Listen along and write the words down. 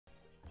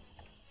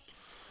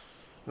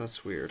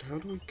That's weird. How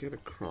do we get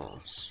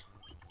across?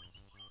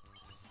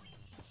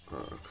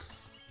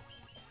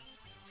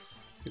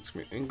 It's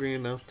me angry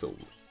enough to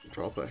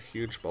drop a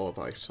huge ball of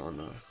ice on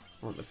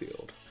the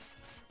field.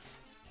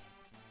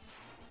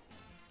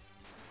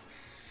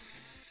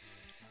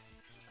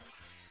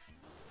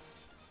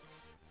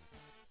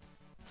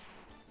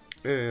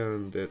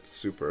 And it's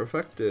super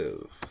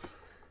effective.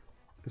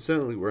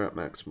 Incidentally, we're at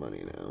max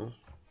money now.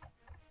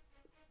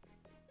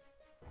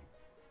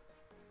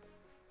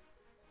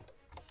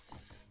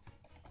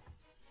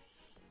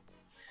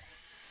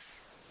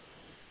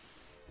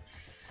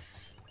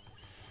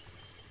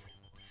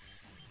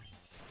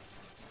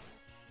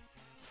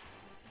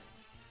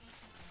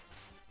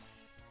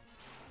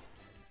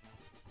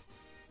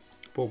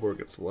 Bulbor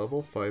gets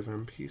level 5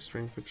 MP,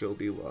 strength,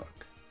 agility,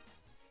 luck.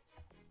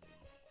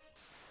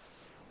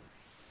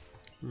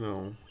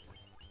 No.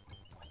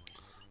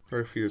 I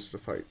refuse to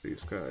fight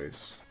these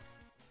guys.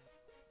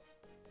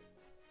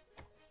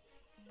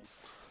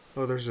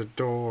 Oh, there's a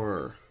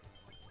door.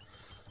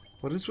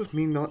 What is with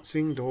me not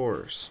seeing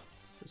doors?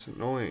 It's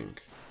annoying.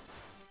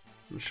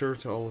 I'm sure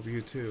to all of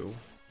you too,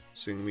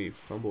 seeing me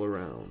fumble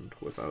around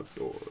without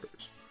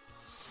doors.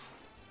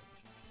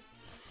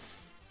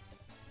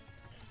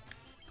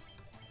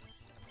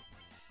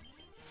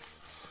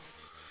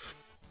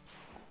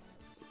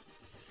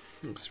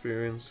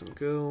 Experience and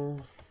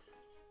gil.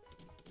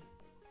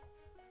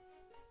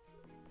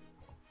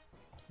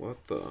 What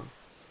the?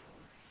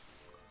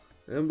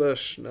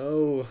 Ambush,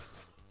 no!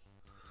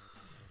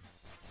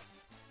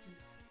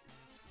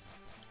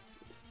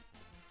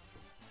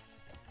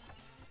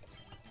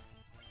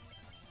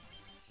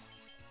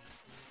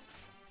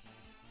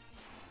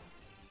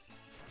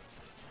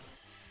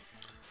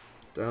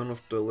 Down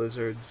with the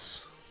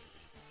lizards.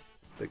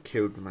 They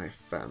killed my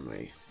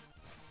family.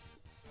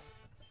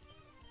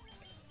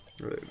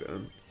 Really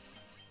done.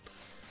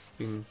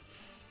 I mean,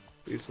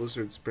 these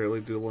lizards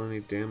barely do any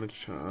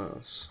damage to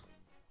us.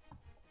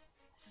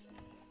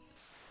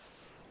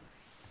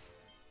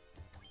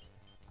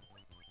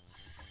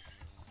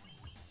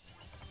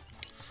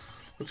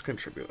 Let's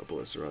contribute a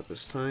blizzard at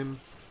this time.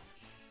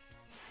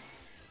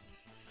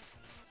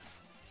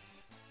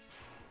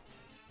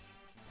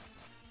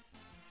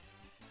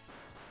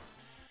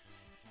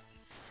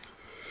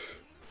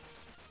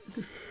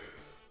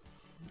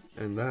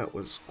 And that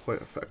was quite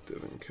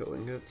effective in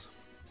killing it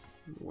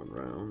in one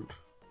round.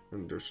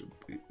 And there should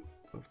be,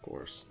 of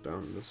course,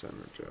 down the center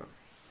jet.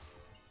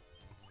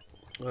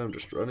 I'm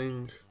just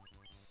running.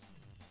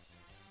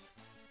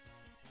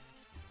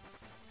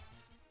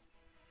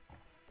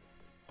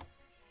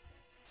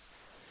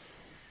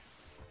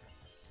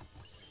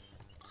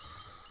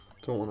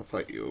 Don't want to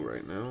fight you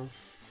right now.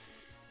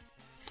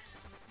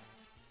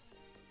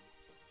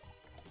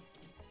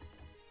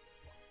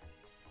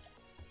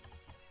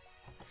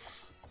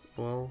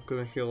 Well, I'm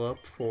gonna heal up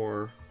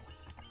for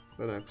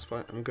the next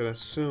fight. I'm gonna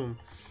assume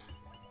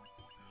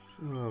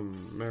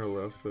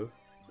Marilef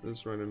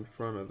is right in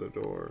front of the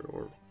door,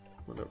 or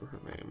whatever her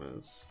name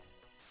is.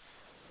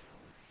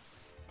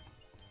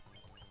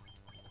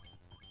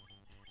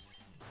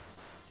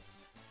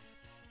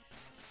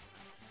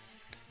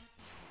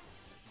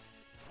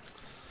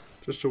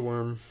 Just a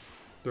worm.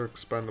 They're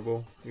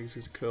expendable,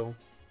 easy to kill.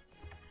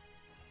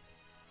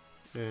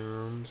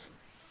 And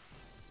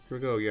here we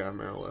go, yeah,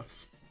 Marilef.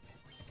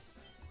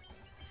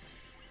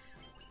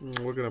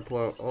 We're gonna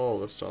pull out all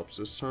the stops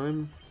this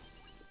time.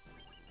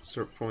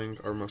 Start throwing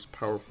our most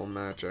powerful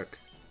magic.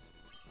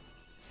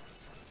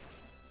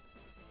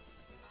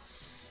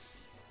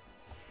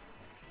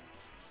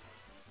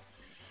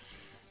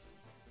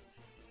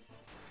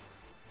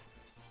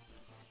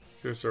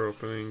 Here's our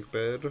opening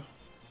bid.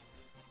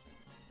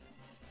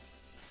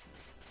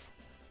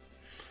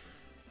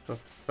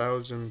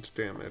 1,000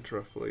 damage,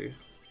 roughly.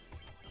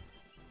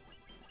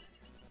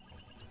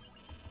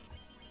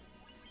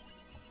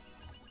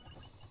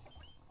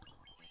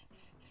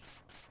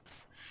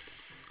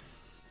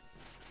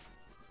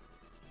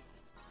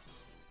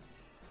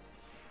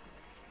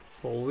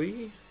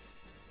 Holy?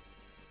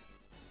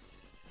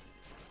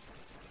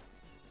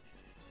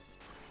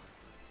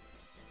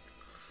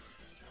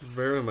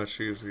 Very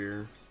much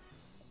easier.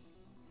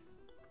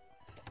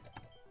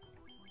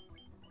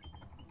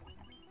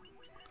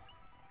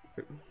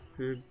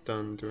 You're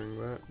done doing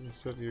that.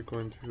 Instead, you're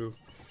going to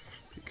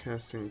be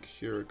casting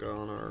Kiriga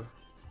on our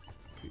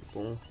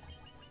people.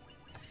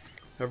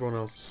 Everyone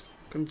else,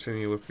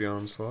 continue with the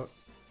onslaught.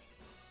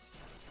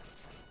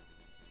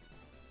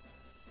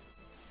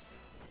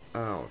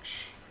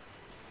 Ouch.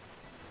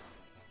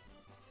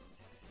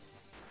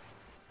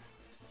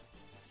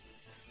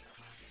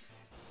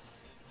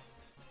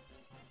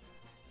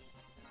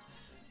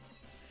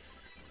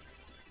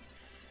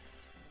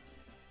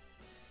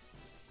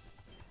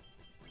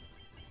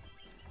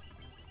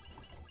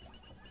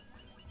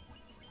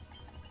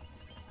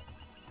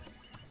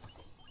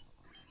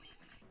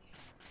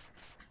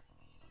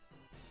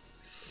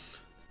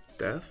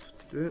 Death?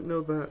 Didn't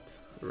know that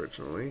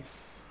originally.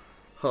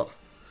 Huh.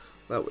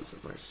 That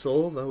wasn't my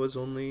soul. That was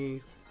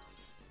only...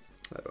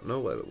 I don't know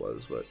what it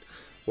was, but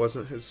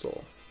wasn't his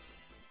soul.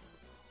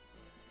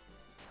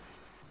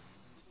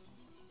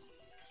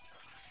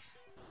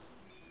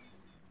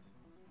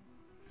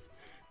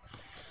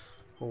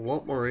 A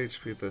lot more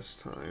HP this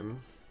time.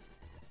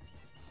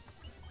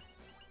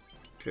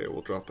 Okay,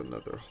 we'll drop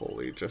another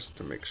holy just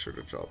to make sure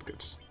the job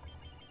gets...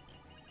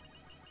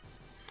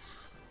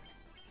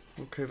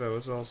 Okay, that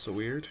was also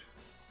weird.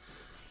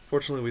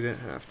 Fortunately, we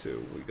didn't have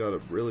to. We got a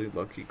really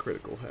lucky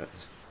critical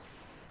hit.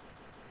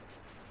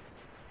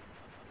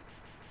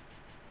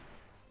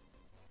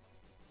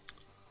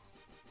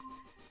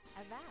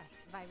 Avast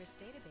virus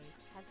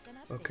database has been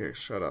updated. Okay,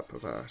 shut up,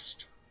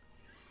 Avast.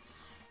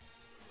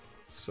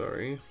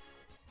 Sorry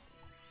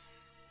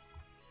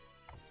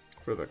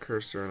for the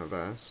cursor in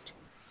Avast.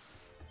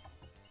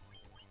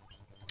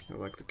 I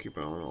like to keep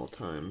it on all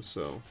times,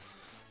 so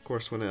of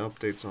course when it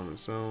updates on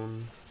its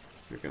own,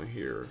 you're gonna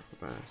hear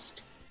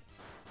Avast.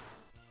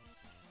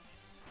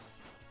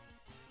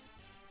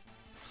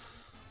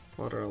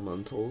 Water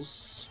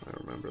elementals, I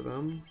remember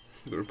them.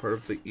 They were part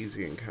of the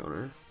easy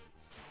encounter.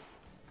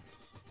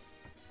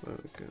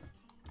 Okay.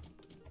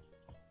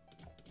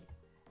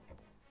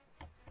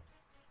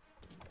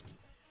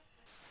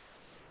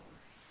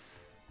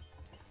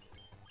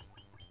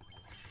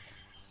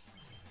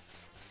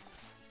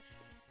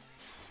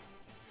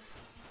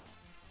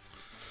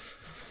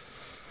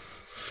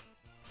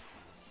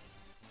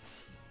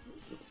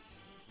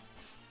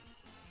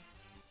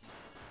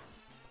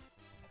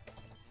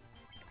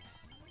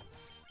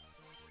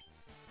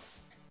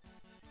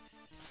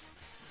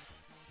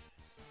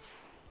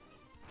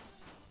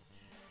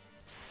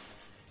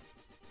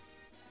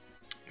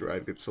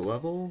 Drive gets a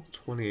level,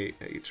 28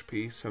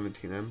 HP,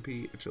 17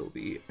 MP,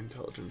 agility,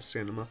 intelligence,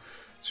 stamina.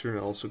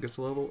 Serena also gets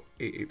a level,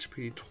 8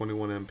 HP,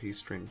 21 MP,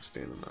 strength,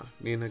 stamina.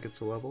 Nina gets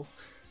a level,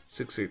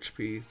 6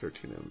 HP,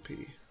 13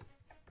 MP.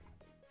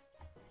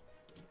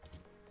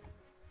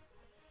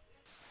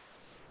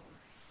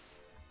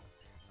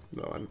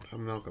 No,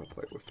 I'm not going to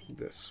play with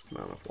this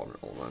amount of water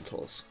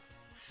elementals.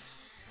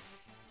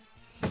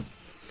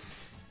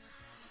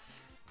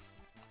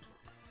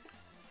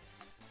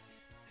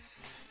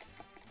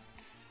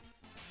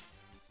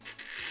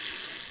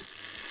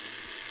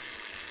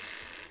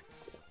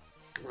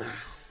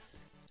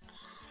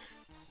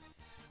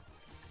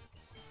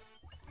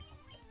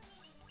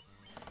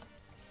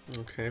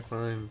 Okay,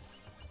 fine.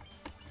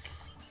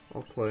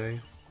 I'll play.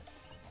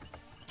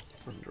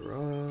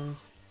 Thundera.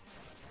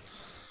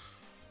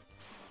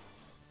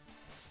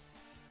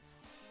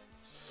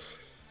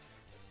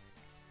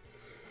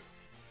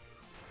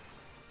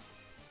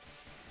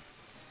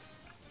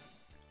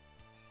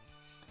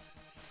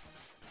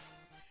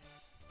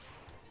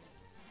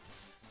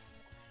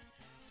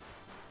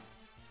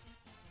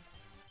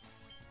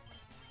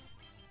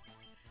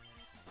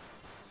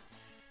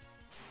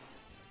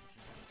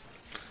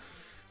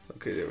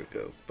 Okay, there we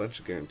go. Bunch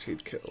of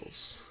guaranteed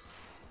kills.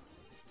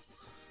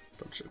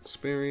 Bunch of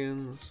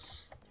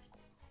experience.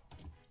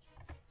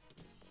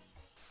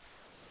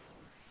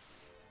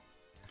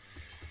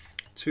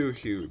 Too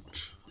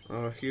huge.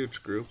 A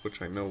huge group,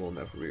 which I know we'll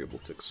never be able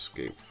to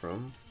escape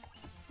from.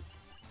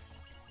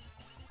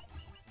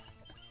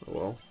 Oh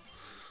well.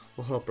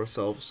 We'll help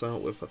ourselves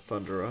out with a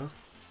Thundera.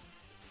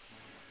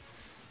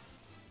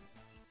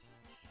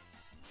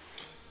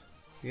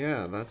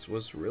 Yeah, that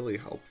was really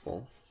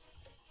helpful.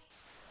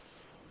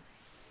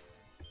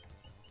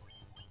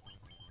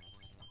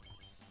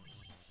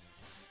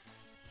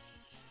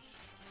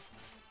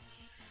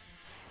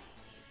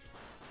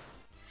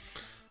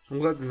 I'm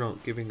glad they're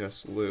not giving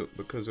us loot,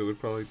 because it would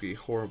probably be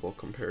horrible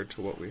compared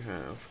to what we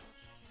have.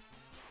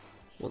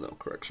 Well, no,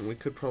 correction. We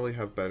could probably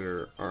have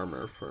better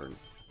armor for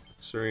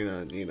Serena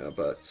and Nina,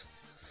 but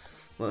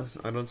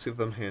I don't see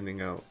them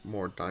handing out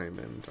more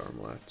diamond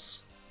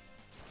armlets.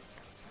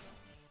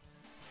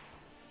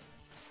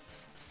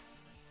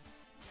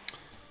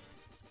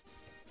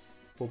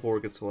 Bulbor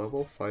gets a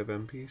level, 5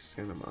 MP,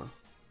 Sanima.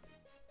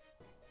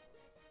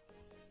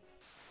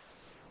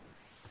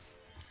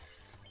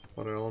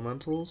 Water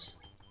elementals.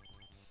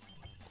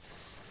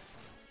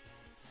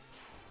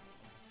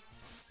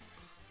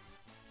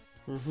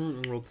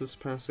 Well, this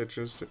passage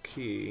is the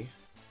key.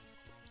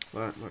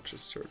 That much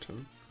is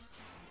certain.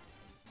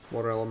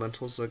 Water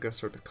elementals, I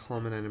guess, are the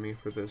common enemy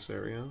for this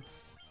area.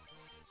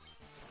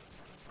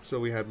 So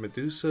we had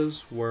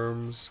Medusas,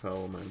 worms,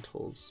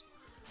 elementals.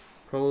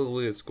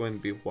 Probably it's going to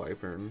be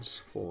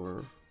wyverns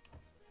for...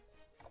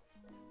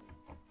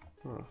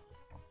 Huh.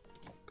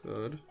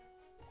 Good.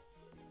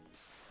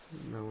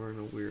 Now we're in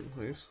a weird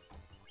place.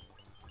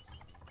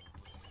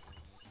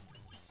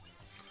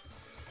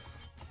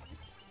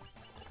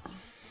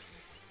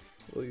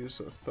 We'll use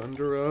a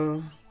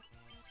Thundera.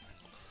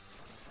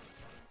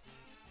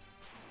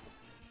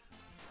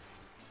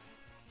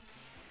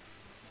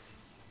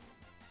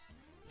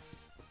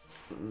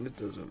 It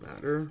doesn't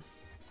matter.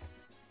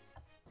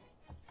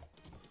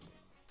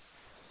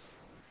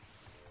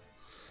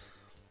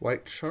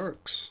 White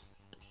sharks.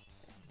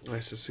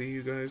 Nice to see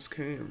you guys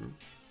came.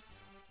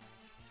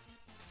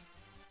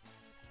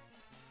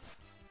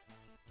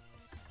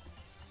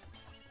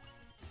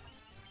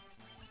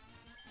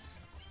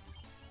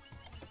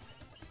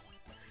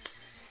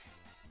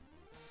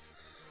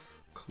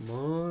 Come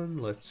on,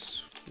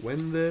 let's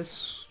win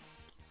this.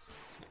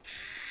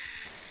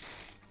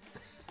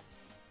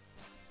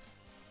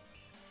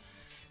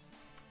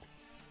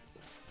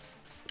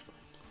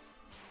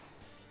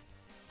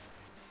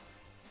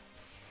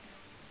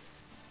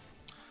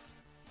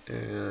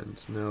 And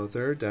now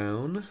they're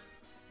down.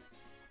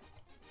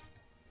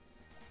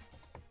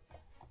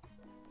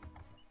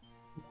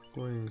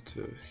 Going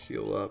to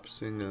heal up,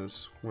 seeing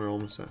as we're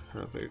almost at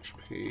half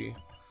HP.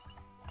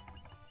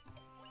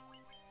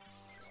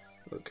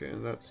 Okay,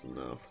 and that's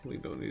enough. We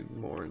don't need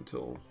more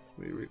until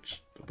we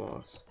reach the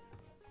boss.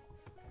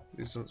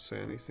 Please don't say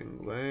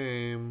anything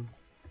lame.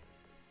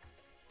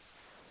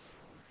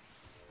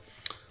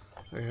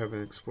 I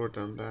haven't explored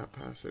down that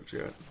passage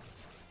yet.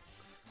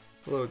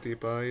 Hello,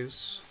 Deep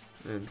Eyes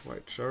and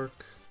White Shark.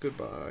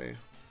 Goodbye.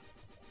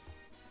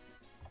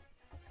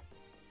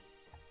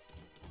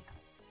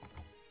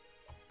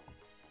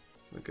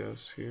 I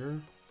guess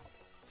here.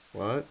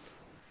 What?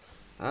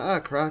 Ah,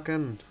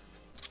 Kraken!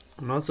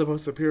 I'm not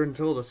supposed to appear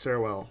until the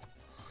stairwell.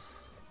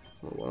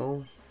 Oh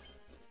well.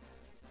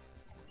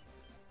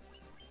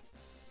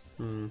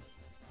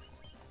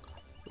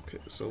 Okay,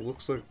 so it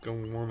looks like I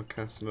want to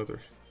cast another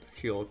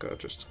heal god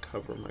just to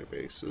cover my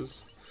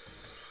bases.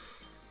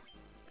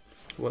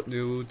 What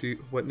new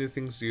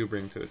things do you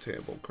bring to the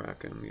table,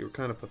 Kraken? You were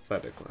kind of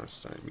pathetic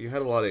last time. You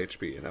had a lot of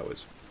HP and that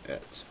was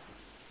it.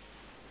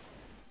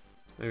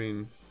 I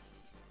mean,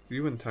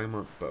 you and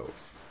Taimont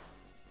both.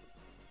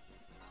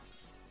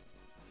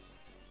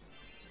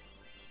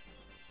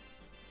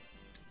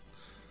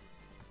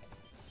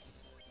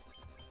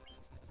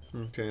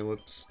 Okay,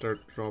 let's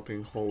start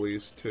dropping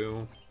holies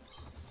too.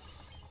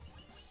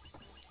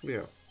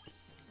 Yeah,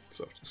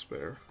 stuff to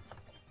spare.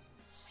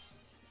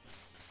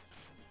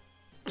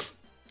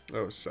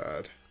 That was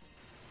sad.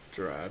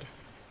 Drad.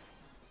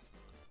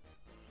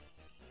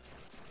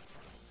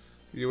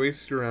 You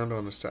waste your round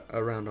on a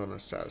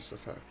status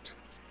effect.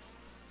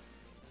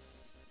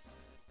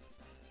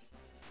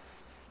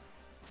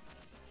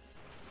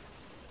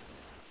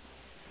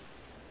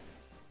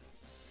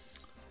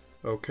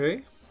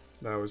 Okay,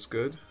 that was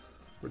good.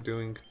 We're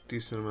doing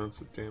decent amounts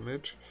of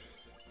damage.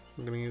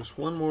 I'm gonna use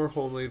one more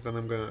holy, then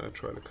I'm gonna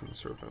try to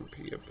conserve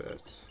MP a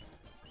bit.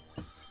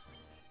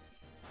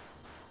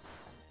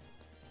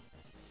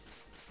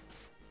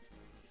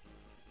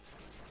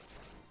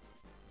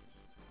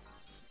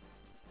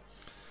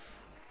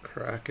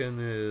 Kraken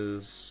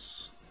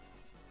is...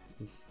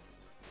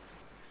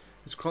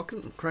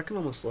 Kraken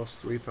almost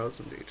lost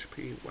 3,000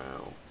 HP,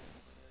 wow.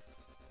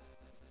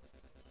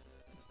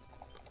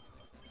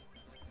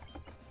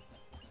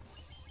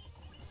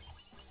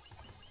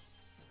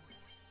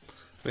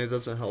 I mean, it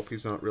doesn't help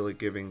he's not really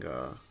giving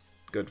a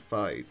good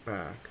fight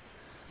back.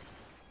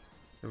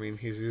 I mean,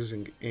 he's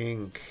using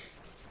ink.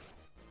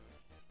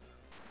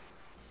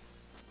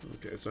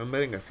 Okay, so I'm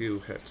betting a few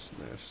hits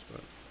missed,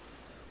 but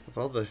with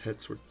all the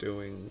hits we're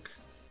doing,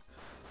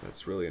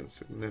 that's really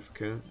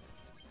insignificant.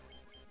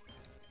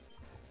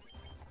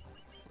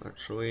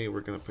 Actually,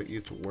 we're gonna put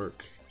you to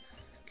work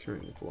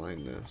curing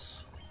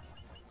blindness.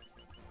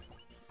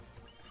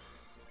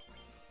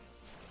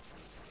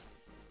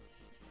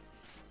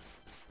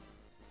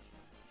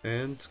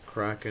 And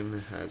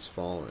Kraken has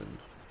fallen.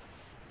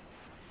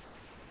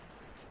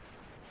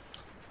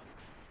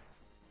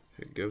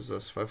 It gives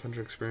us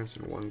 500 experience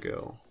in 1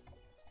 gil.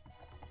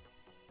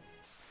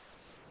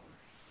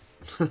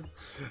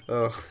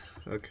 Oh,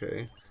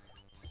 okay.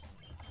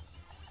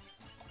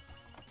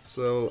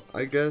 So,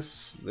 I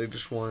guess they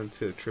just wanted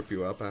to trip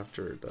you up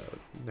after the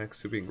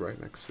next to being right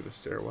next to the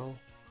stairwell.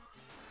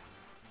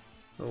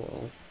 Oh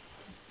well.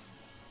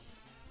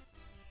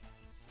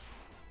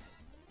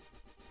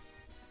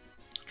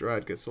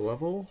 Dread gets a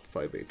level,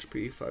 5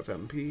 HP, 5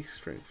 MP,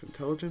 Strength,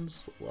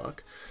 Intelligence,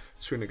 Luck.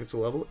 Serena gets a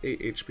level, 8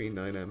 HP,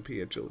 9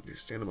 MP, Agility,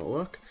 Stamina,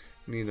 Luck.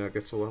 Nina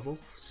gets a level,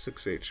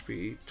 6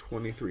 HP,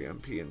 23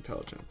 MP,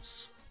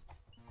 Intelligence.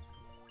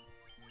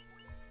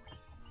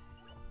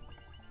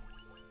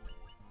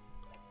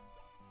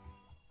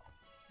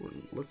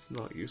 Let's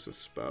not use a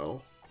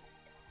spell.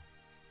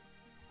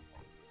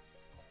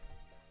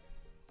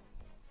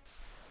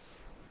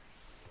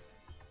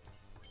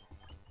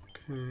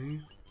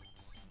 Okay.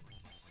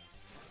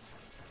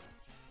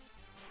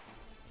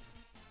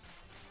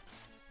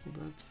 Well,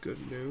 that's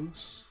good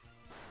news.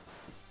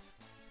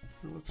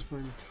 Now let's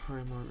find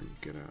time on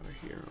and get out of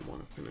here. I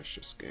want to finish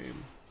this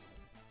game.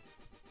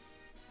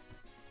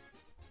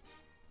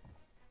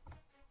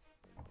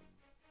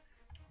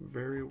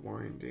 Very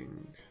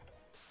winding.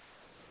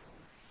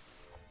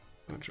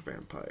 Bunch of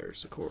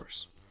vampires, of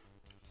course.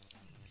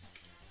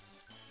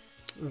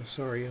 Oh,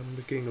 sorry, I'm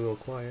getting a little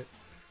quiet.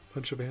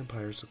 Bunch of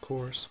vampires, of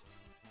course.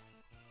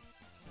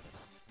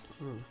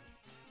 Oh.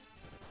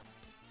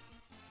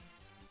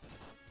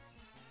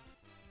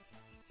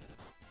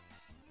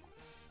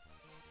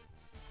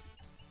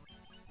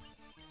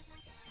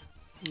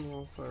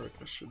 Well, fire I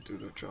guess should do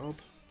their job.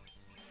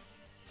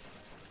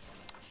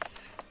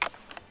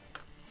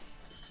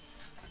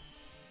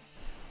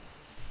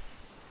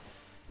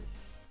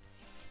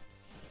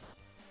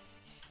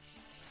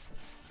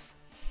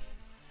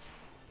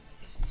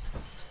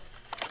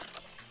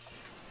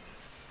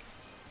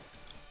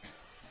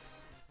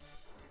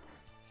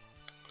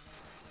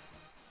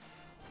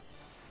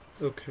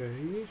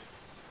 Okay.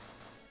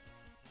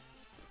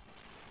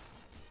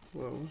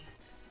 Well,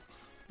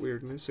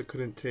 weirdness, it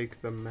couldn't take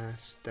the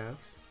mass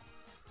death.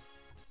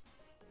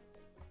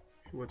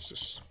 What's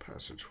this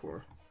passage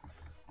for?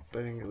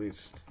 Betting it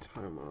leads to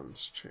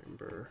Taimon's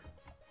chamber.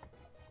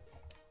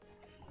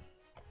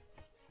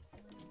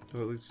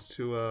 Oh, it leads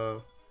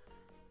to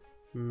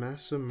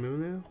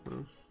Masamune?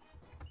 Oh.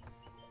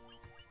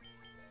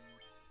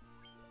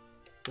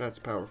 That's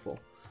powerful.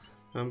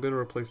 I'm gonna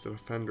replace the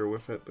defender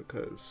with it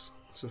because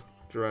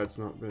Gerard's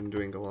not been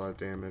doing a lot of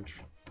damage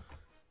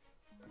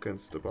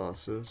against the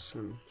bosses,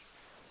 and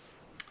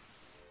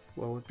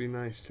well, it'd be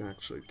nice to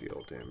actually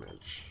deal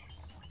damage.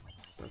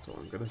 That's all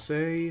I'm gonna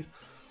say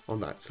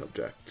on that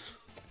subject.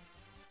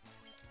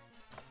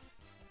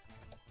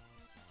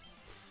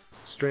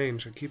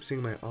 Strange, I keep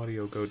seeing my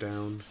audio go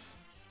down.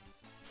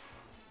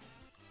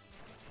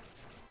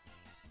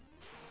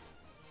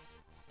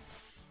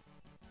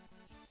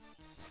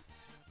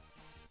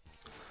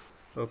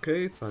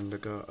 Okay, Thunder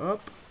got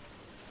up.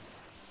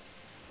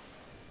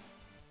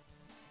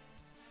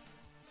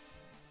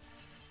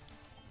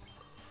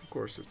 Of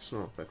course, it's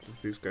not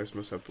effective. These guys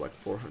must have like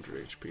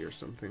 400 HP or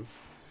something.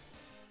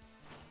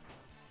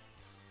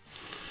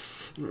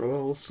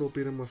 Well, we'll still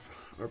beat him with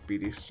our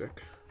BD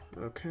stick.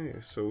 Okay,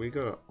 so we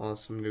got an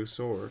awesome new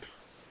sword.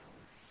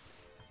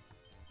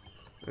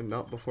 And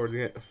not before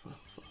the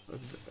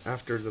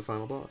after the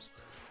final boss.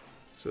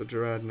 So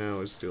Gerard now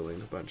is dealing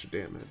a bunch of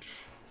damage.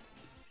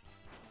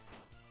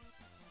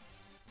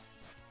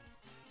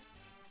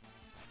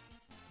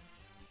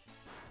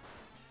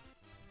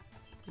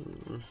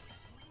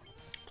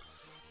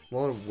 A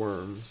lot of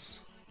worms.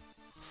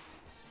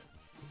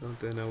 Don't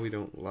they know we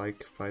don't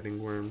like fighting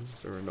worms?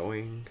 They're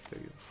annoying, they're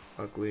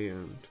ugly,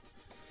 and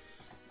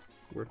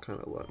we're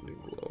kind of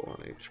running low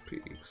on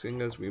HP.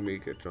 Seeing as we may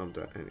get jumped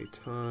at any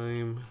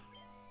time.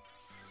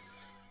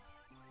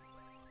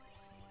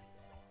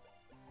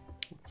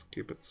 Let's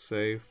keep it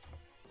safe.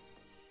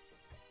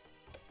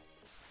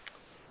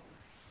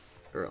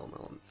 Air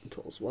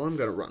elementals. Well, I'm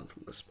gonna run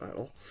from this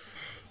battle.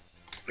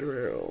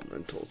 Air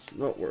elementals,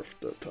 not worth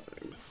the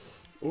time.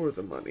 Or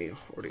the money,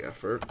 or the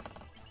effort.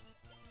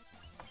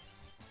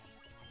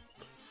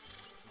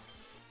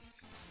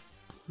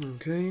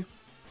 Okay.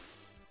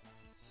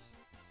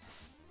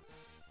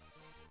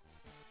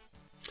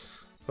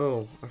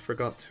 Oh, I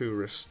forgot to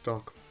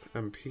restock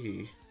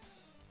MP.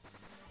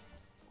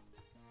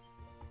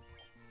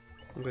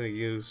 I'm gonna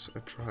use a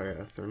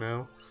Triather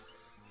now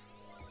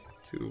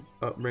to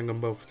bring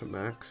them both to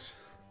max.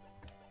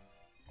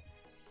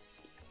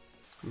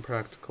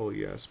 Impractical,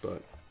 yes,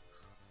 but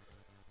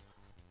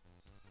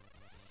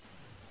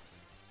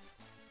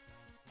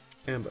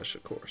ambush,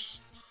 of course.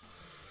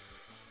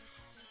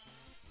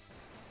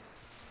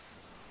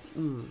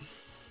 I'm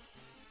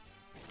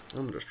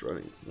just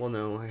running. Well,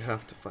 no, I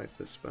have to fight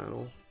this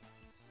battle.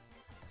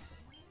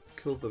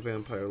 Kill the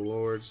vampire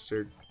lords,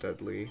 they're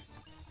deadly.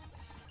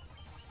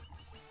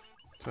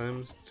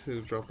 Times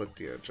to drop a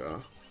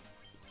Diaja,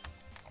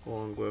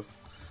 along with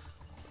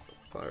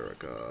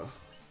Firaga.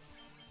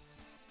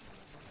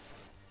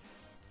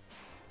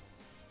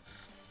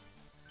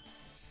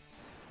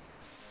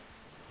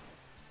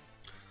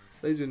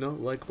 They do not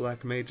like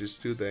black mages,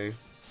 do they?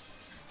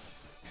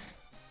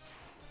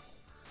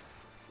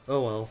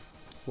 Oh well,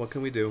 what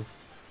can we do?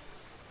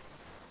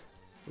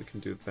 We can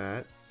do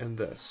that and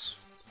this,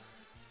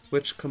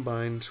 which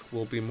combined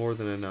will be more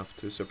than enough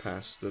to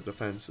surpass the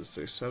defenses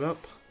they set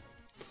up,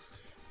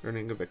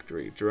 earning a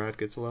victory. Gerard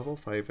gets a level,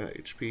 5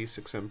 HP,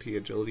 6 MP,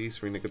 agility.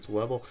 Serena gets a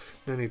level,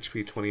 9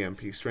 HP, 20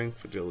 MP,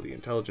 strength, agility,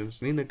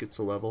 intelligence. Nina gets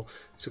a level,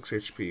 6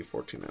 HP,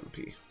 14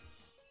 MP.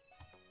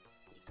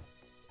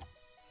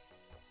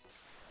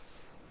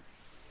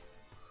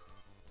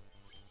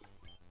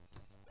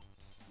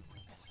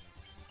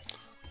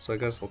 So I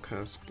guess I'll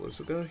cast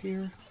Blizzaga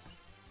here.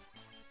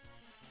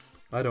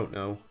 I don't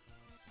know.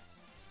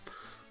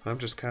 I'm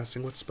just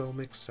casting what spell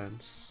makes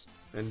sense.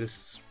 And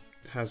this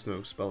has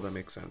no spell that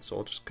makes sense, so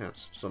I'll just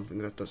cast something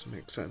that doesn't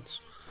make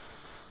sense.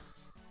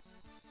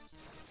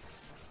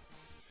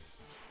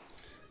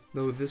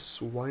 Though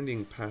this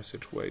winding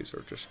passageways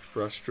are just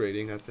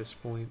frustrating at this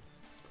point.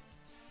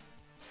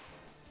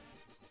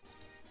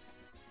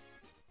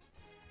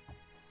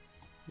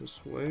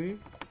 This way.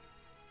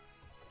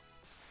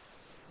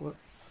 What?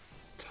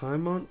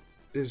 Taimon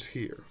is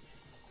here.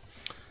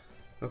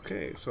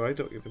 Okay, so I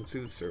don't even see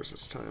the stairs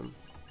this time.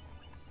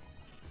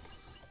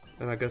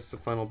 And I guess the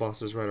final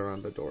boss is right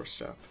around the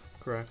doorstep,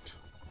 correct?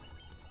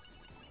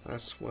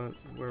 That's where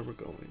we're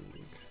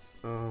going.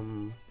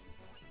 I'm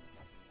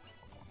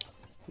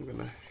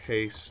gonna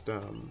haste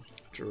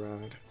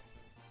Gerard.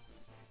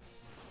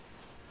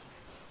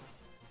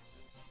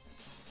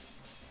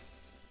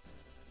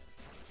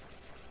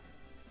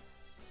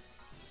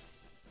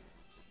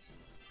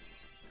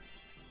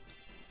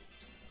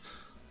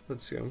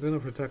 Let's see, I'm gonna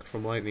protect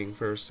from lightning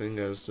first, seeing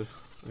as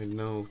I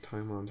know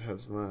Taimon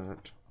has that.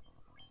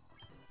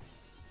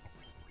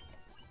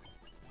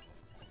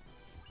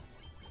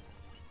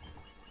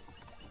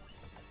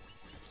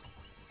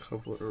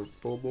 Cover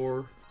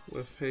Bulbor.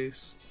 with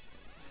haste.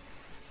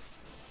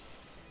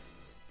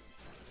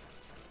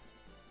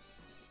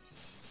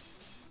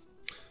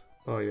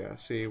 Oh yeah,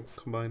 see,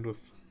 combined with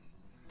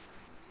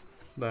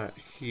that,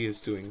 he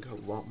is doing a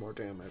lot more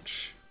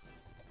damage.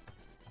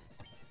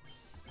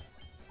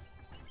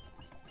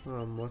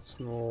 Let's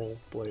null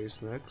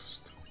Blaze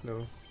next.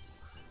 No.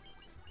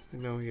 I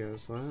know he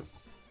has that.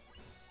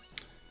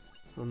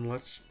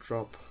 Let's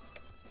drop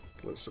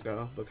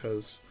Blizzaga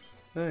because,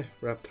 hey,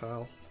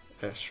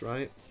 reptile-ish,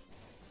 right?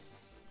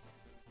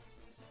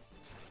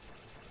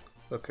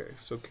 Okay,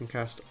 so can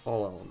cast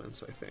all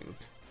elements, I think.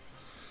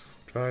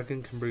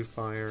 Dragon can breathe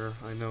fire.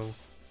 I know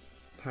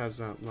has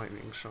that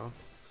lightning shock.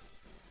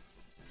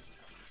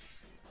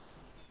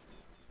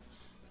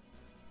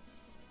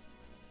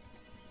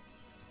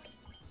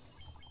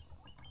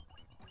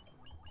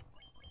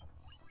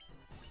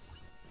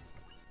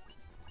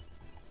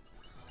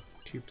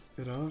 Keep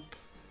it up.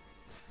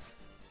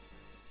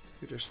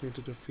 We just need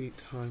to defeat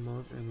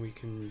Timon and we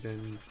can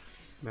then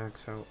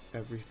max out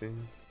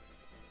everything.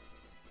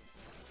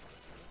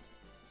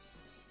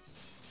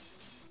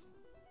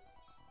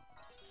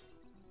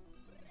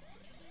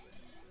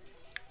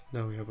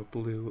 Now we have a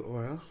blue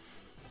aura.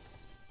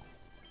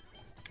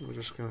 We're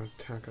just gonna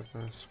attack at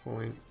this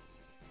point.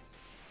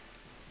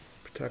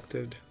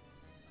 Protected.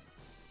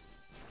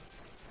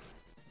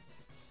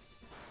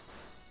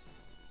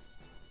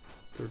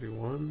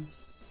 $31.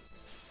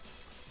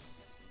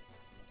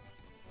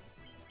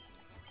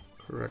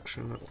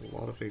 Correction, a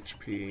lot of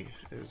HP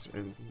is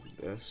in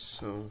this,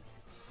 so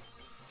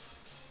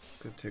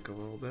it's gonna take a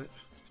little bit.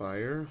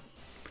 Fire.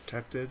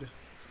 Protected.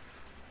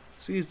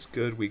 See, it's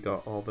good we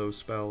got all those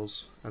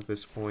spells at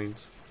this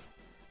point.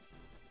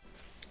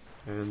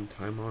 And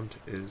Timon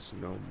is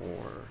no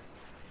more.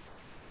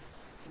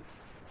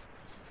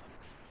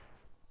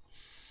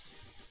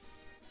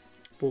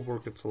 Bulbor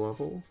gets a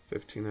level,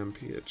 15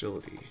 MP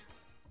agility.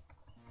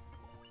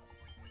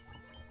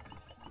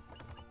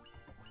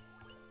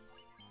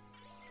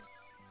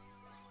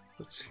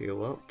 Let's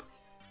heal up.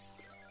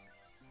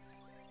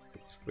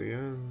 It's the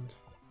end.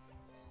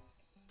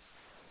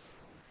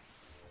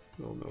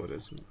 Well, no it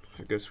isn't.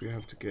 I guess we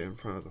have to get in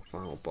front of the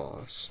final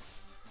boss.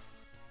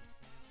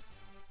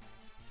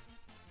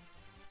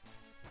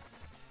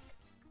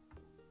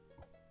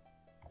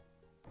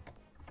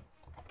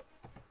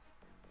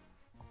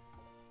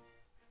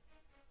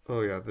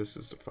 Oh yeah, this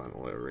is the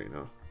final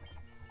arena.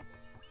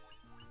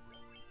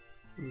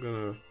 I'm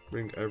gonna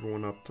bring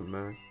everyone up to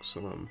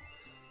maximum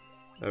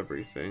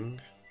everything.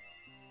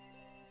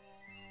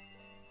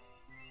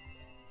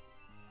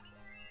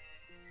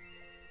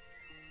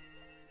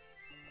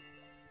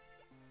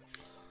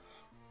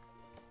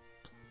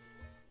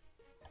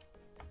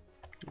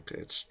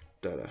 Okay, it's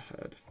dead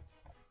ahead.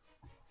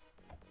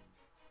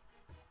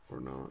 Or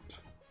not.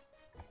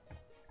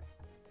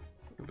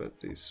 I bet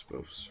these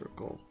both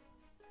circle.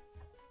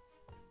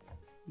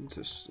 It's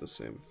just the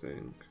same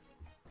thing.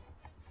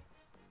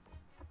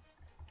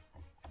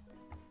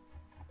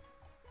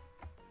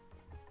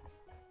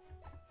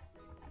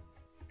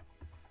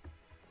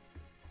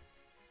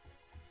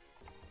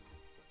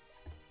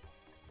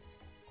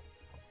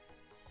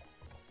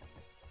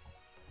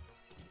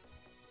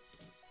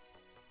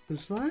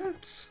 Is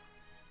that?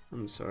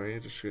 I'm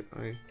sorry,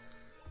 I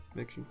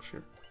making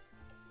sure.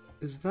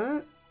 Is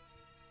that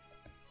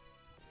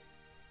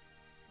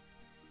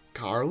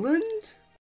Garland?